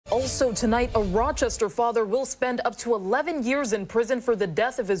Also tonight, a Rochester father will spend up to 11 years in prison for the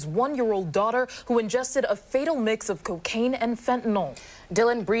death of his 1-year-old daughter who ingested a fatal mix of cocaine and fentanyl.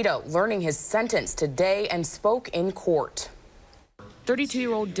 Dillon Brito learning his sentence today and spoke in court.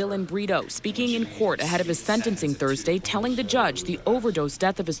 32-year-old Dillon Brito speaking in court ahead of his sentencing Thursday, telling the judge the overdose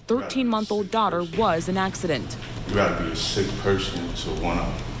death of his 13-month-old daughter was an accident. You gotta be a sick person to want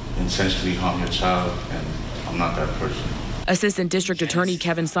to intentionally harm your child, and I'm not that person. Assistant District Attorney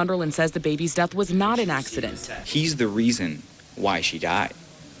Kevin Sunderland says the baby's death was not an accident. He's the reason why she died.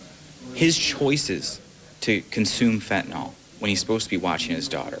 His choices to consume fentanyl when he's supposed to be watching his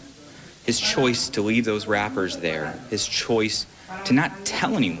daughter, his choice to leave those wrappers there, his choice to not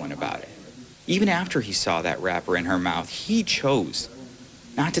tell anyone about it. Even after he saw that wrapper in her mouth, he chose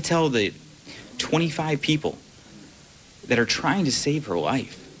not to tell the 25 people that are trying to save her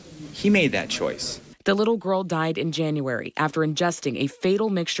life. He made that choice. The little girl died in January after ingesting a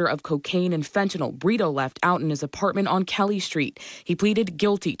fatal mixture of cocaine and fentanyl Brito left out in his apartment on Kelly Street. He pleaded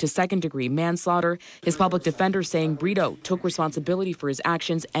guilty to second-degree manslaughter. His public defender saying Brito took responsibility for his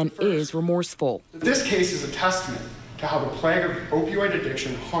actions and is remorseful. This case is a testament to how the plague of opioid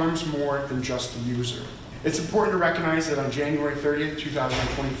addiction harms more than just the user. It's important to recognize that on January 30th,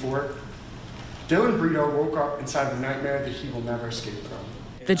 2024, Dillon Brito woke up inside of a nightmare that he will never escape from.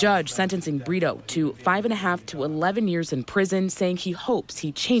 The judge sentencing Brito to 5.5 to 11 years in prison, saying he hopes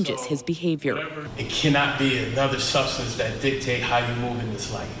he changes his behavior. It cannot be another substance that dictate how you move in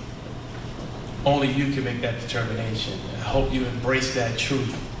this life. Only you can make that determination. I hope you embrace that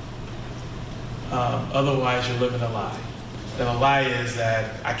truth. Otherwise, you're living a lie. And the lie is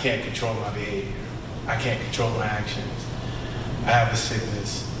that I can't control my behavior. I can't control my actions. I have a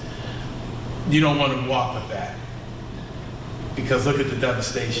sickness. You don't want to walk with that. Because look at the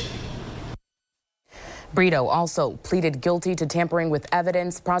devastation. Brito also pleaded guilty to tampering with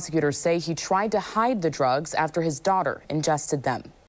evidence. Prosecutors say he tried to hide the drugs after his daughter ingested them.